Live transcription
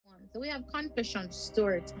So we have confession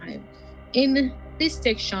story time. In this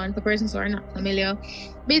section, for persons who are not familiar,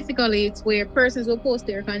 basically it's where persons will post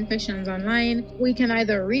their confessions online. We can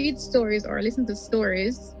either read stories or listen to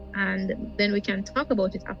stories, and then we can talk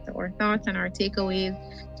about it after our thoughts and our takeaways.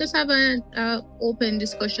 Just have an open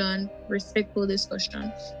discussion, respectful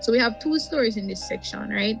discussion. So we have two stories in this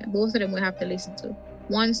section, right? Both of them we have to listen to.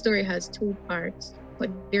 One story has two parts, but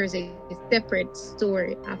there's a separate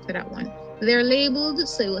story after that one. They're labeled,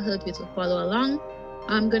 so it will help you to follow along.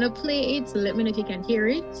 I'm gonna play it, so let me know if you can hear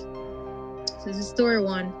it. So this is story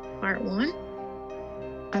one, part one.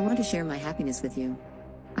 I want to share my happiness with you.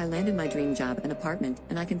 I landed my dream job and apartment,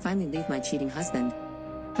 and I can finally leave my cheating husband.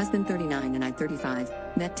 Husband 39 and I 35,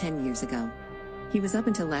 met 10 years ago. He was up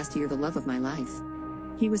until last year the love of my life.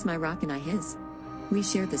 He was my rock and I his. We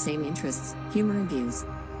shared the same interests, humor and views.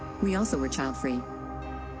 We also were child-free.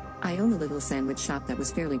 I own a little sandwich shop that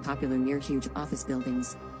was fairly popular near huge office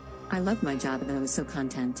buildings. I loved my job and I was so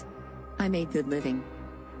content. I made good living.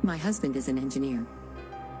 My husband is an engineer.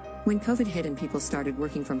 When COVID hit and people started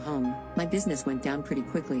working from home, my business went down pretty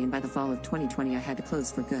quickly, and by the fall of 2020 I had to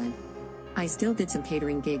close for good. I still did some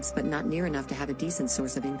catering gigs, but not near enough to have a decent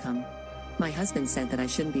source of income. My husband said that I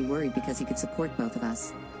shouldn't be worried because he could support both of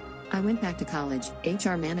us. I went back to college,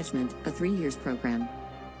 HR management, a 3 years program.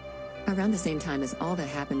 Around the same time as all that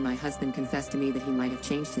happened, my husband confessed to me that he might have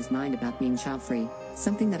changed his mind about being child-free,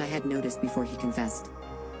 something that I had noticed before he confessed.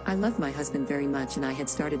 I loved my husband very much, and I had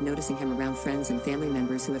started noticing him around friends and family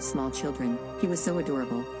members who have small children. He was so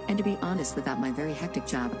adorable, and to be honest, without my very hectic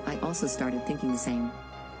job, I also started thinking the same.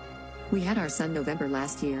 We had our son November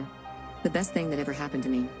last year. The best thing that ever happened to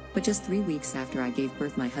me, but just 3 weeks after I gave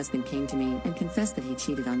birth, my husband came to me and confessed that he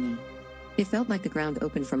cheated on me. It felt like the ground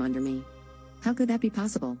opened from under me. How could that be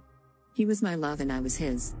possible? He was my love and I was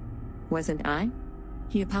his. Wasn't I?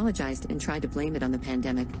 He apologized and tried to blame it on the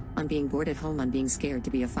pandemic, on being bored at home, on being scared to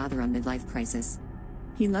be a father, on midlife crisis.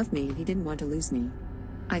 He loved me and he didn't want to lose me.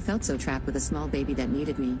 I felt so trapped with a small baby that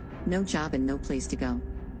needed me, no job and no place to go.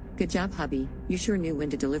 Good job, hubby, you sure knew when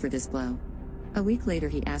to deliver this blow. A week later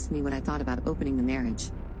he asked me what I thought about opening the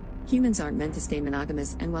marriage. Humans aren't meant to stay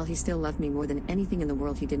monogamous, and while he still loved me more than anything in the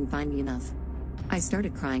world, he didn't find me enough. I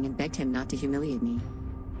started crying and begged him not to humiliate me.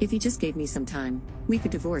 If he just gave me some time, we could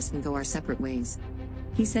divorce and go our separate ways.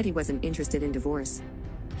 He said he wasn't interested in divorce.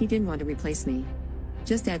 He didn't want to replace me.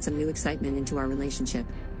 Just add some new excitement into our relationship.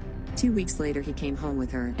 2 weeks later he came home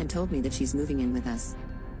with her and told me that she's moving in with us.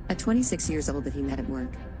 At 26 years old that he met at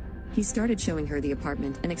work. He started showing her the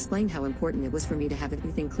apartment and explained how important it was for me to have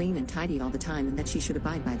everything clean and tidy all the time, and that she should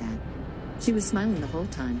abide by that. She was smiling the whole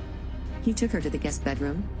time. He took her to the guest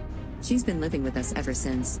bedroom. She's been living with us ever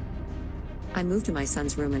since. I moved to my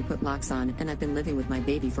son's room and put locks on, and I've been living with my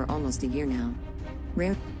baby for almost a year now.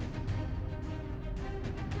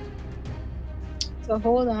 So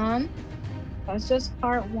hold on. That's just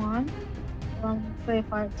part one. I'm gonna play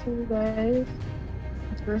part two, guys.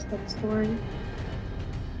 Let's first the story.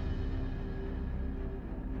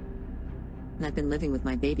 I've been living with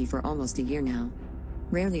my baby for almost a year now.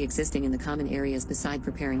 Rarely existing in the common areas beside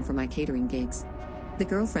preparing for my catering gigs. The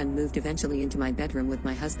girlfriend moved eventually into my bedroom with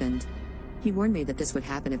my husband. He warned me that this would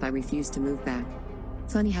happen if I refused to move back.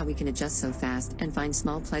 Funny how we can adjust so fast and find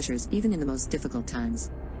small pleasures even in the most difficult times.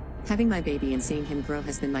 Having my baby and seeing him grow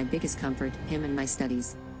has been my biggest comfort, him and my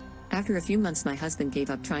studies. After a few months my husband gave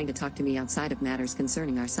up trying to talk to me outside of matters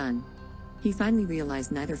concerning our son. He finally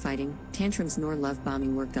realized neither fighting, tantrums nor love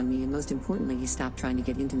bombing worked on me, and most importantly he stopped trying to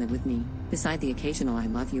get intimate with me, beside the occasional "I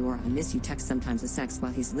love you" or "I miss you" text, sometimes a sex,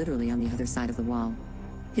 while he's literally on the other side of the wall.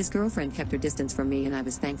 His girlfriend kept her distance from me and I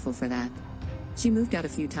was thankful for that. She moved out a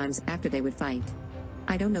few times after they would fight.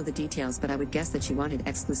 I don't know the details, but I would guess that she wanted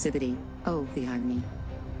exclusivity. Oh, the irony.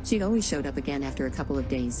 She'd always showed up again after a couple of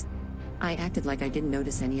days. I acted like I didn't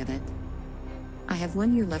notice any of it. I have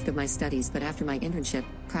 1 year left of my studies, but after my internship,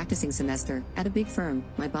 practicing semester, at a big firm,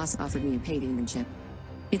 my boss offered me a paid internship.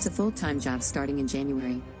 It's a full-time job starting in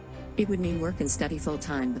January. It would mean work and study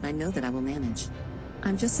full-time, but I know that I will manage.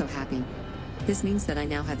 I'm just so happy. This means that I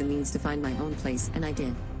now have the means to find my own place, and I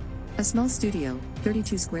did. A small studio,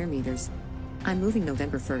 32 square meters. I'm moving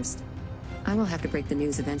November 1st. I will have to break the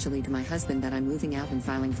news eventually to my husband that I'm moving out and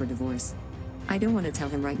filing for divorce. I don't want to tell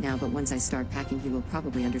him right now, but once I start packing he will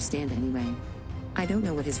probably understand anyway. I don't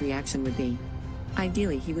know what his reaction would be.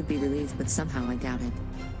 Ideally he would be relieved, but somehow I doubt it.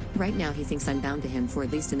 Right now he thinks I'm bound to him for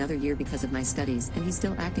at least another year because of my studies, and he's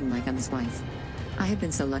still acting like I'm his wife. I have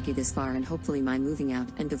been so lucky this far, and hopefully my moving out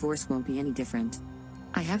and divorce won't be any different.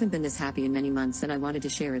 I haven't been this happy in many months, and I wanted to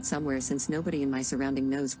share it somewhere since nobody in my surrounding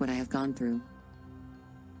knows what I have gone through.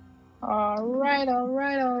 All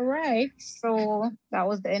right. So that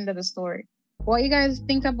was the end of the story. What you guys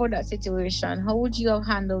think about that situation? How would you have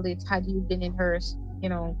handled it had you been in her,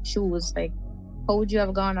 shoes? Like, how would you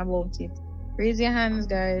have gone about it? Raise your hands,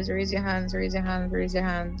 guys. Raise your hands. Raise your hands. Raise your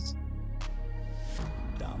hands.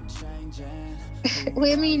 What do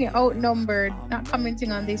you mean you're outnumbered? Not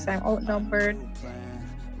commenting on this. I'm outnumbered.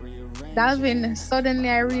 Dalvin, suddenly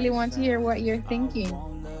I really want to hear what you're thinking.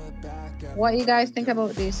 What you guys think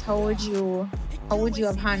about this? How would you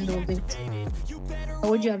have handled it? How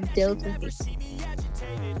would you have dealt with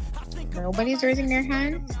it? Nobody's raising their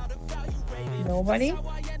hands? Nobody?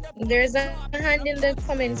 There's a hand in the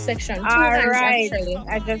comment section. Two All hands right. actually.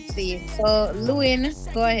 I just see it. So, Lewin,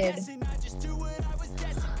 go ahead.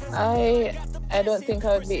 I don't think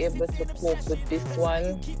I would be able to cope with this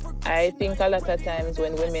one. I think a lot of times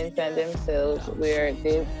when women find themselves where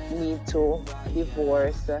they need to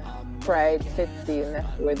divorce, pride sets in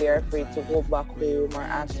where they're afraid to go back home or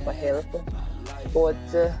ask for help. But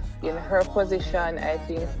in her position, I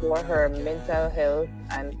think for her mental health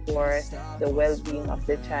and for the well-being of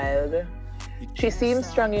the child, she seems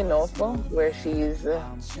strong enough where she's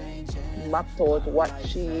mapped out what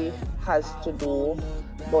she has to do.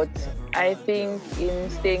 But I think in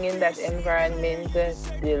staying in that environment,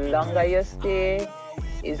 the longer you stay,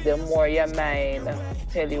 is the more your mind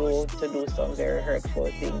tell you to do some very hurtful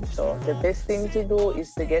things. So the best thing to do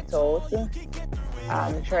is to get out,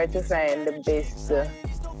 try to find the best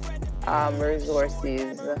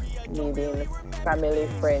resources, meeting family,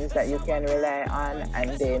 friends that you can rely on,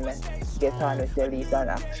 and then get on with your legal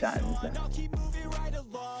actions.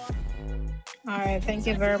 All right, thank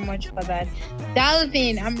you very much for that.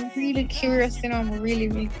 Dalvin, I'm really curious, I'm really,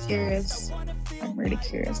 really curious. I'm really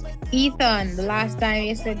curious. Ethan, the last time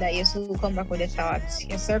you said that you still come back with the thoughts.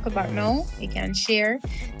 You circle back now, you can share.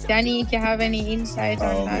 Danny, if you have any insight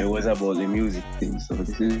on that. It was about the music thing, so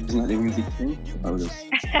this is not the music thing. I was just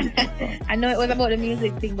I know it was about the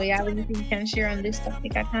music thing, but you have anything you can share on this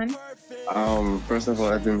topic at hand? First of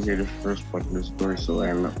all, I didn't hear the first part of the story, so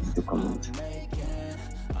I'm not going to comment.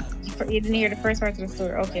 You didn't hear the first part of the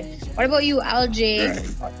story. Okay. What about you,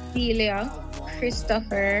 LJ, Right. Celia,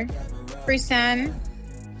 Christopher, Chrisan?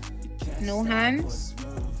 No hands.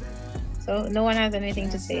 So no one has anything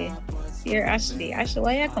to say. Here, Ashley. Ashley,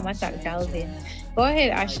 why you come attack Dalvin? Go ahead,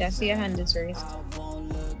 Ashley. I see your hand is raised.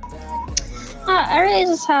 I really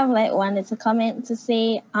just have like one little comment to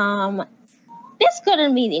say. This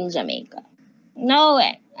couldn't be in Jamaica. No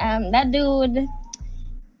way. That dude.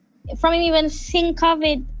 From him even think of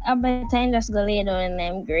it, I better just go lay down in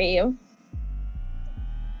them grave.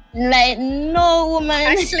 Like no woman.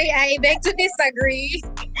 Actually, I beg to disagree.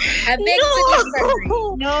 I beg to disagree.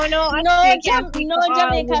 No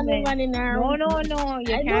Jamaican woman in her. No.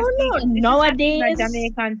 You I can't don't know. speak. This is Nowadays, not a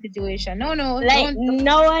Jamaican situation. No. like don't.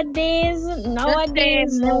 nowadays, no.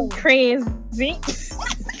 I'm crazy.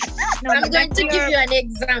 No, I'm but going that's to give your- you an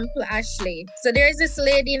example, Ashley. So there's this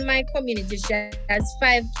lady in my community. She has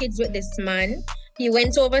 5 kids with this man. He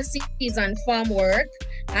went overseas on farm work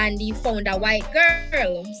and he found a white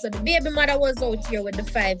girl. So the baby mother was out here with the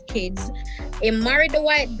 5 kids. He married the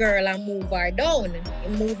white girl and moved her down. He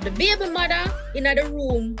moved the baby mother in the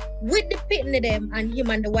room with the pitney them and him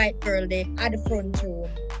and the white girl there at the front room.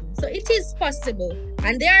 So it is possible.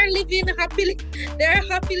 And they are living happily. They are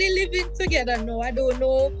happily living together now. I don't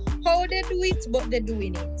know how they do it, but they're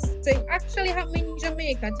doing it. So it actually happened in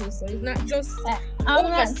Jamaica too. So it's not just I'm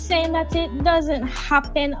not saying that it doesn't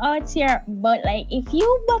happen out here, but like if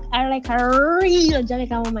you look at like a real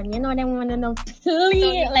Jamaican woman, you know them women don't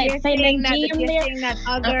play like say them game you're there. saying that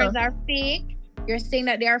others are fake. You're saying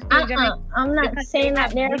that they are fake. Jamaican I'm not because saying they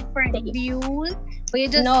that they're have different fake. views. But you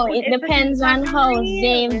just No, put it everything depends on how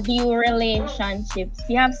they real. view relationships.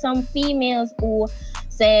 You have some females who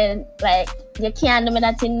say like you can't do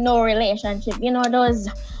that in no relationship. You know those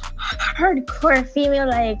hardcore female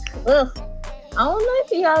like ugh. I don't know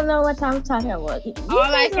if y'all know what I'm talking about. You All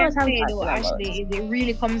I guys know can what I'm say though, talking about. Ashley, is it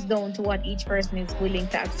really comes down to what each person is willing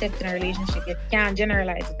to accept in a relationship. You can't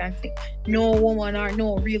generalize it and say no woman or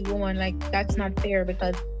no real woman. Like that's not fair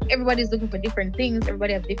because everybody's looking for different things.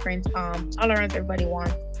 Everybody have different tolerance. Everybody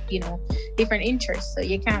wants, different interests. So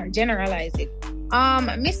you can't generalize it.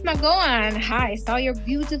 Miss McGowan, hi. Saw your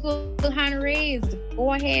beautiful hand raised.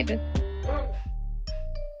 Go ahead.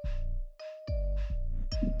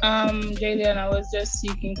 Jillian, I was just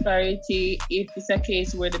seeking clarity if it's a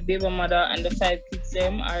case where the baby mother and the 5 kids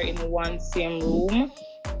them are in one same room.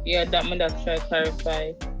 Yeah, that might actually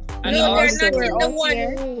clarify. And no, they're also, not in the out one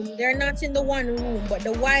here. room. They're not in the one room, but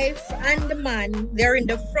the wife and the man, they're in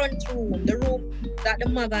the front room. The room that the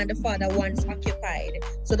mother and the father once occupied.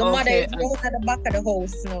 So the mother is going at the back of the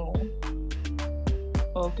house now.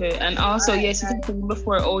 Okay, and also, yes,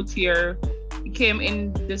 before out here, he came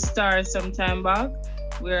in the Star some time back,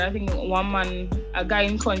 where I think one man, a guy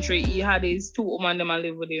in country, he had his two women them and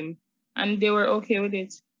live with him, and they were okay with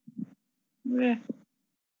it. Yeah.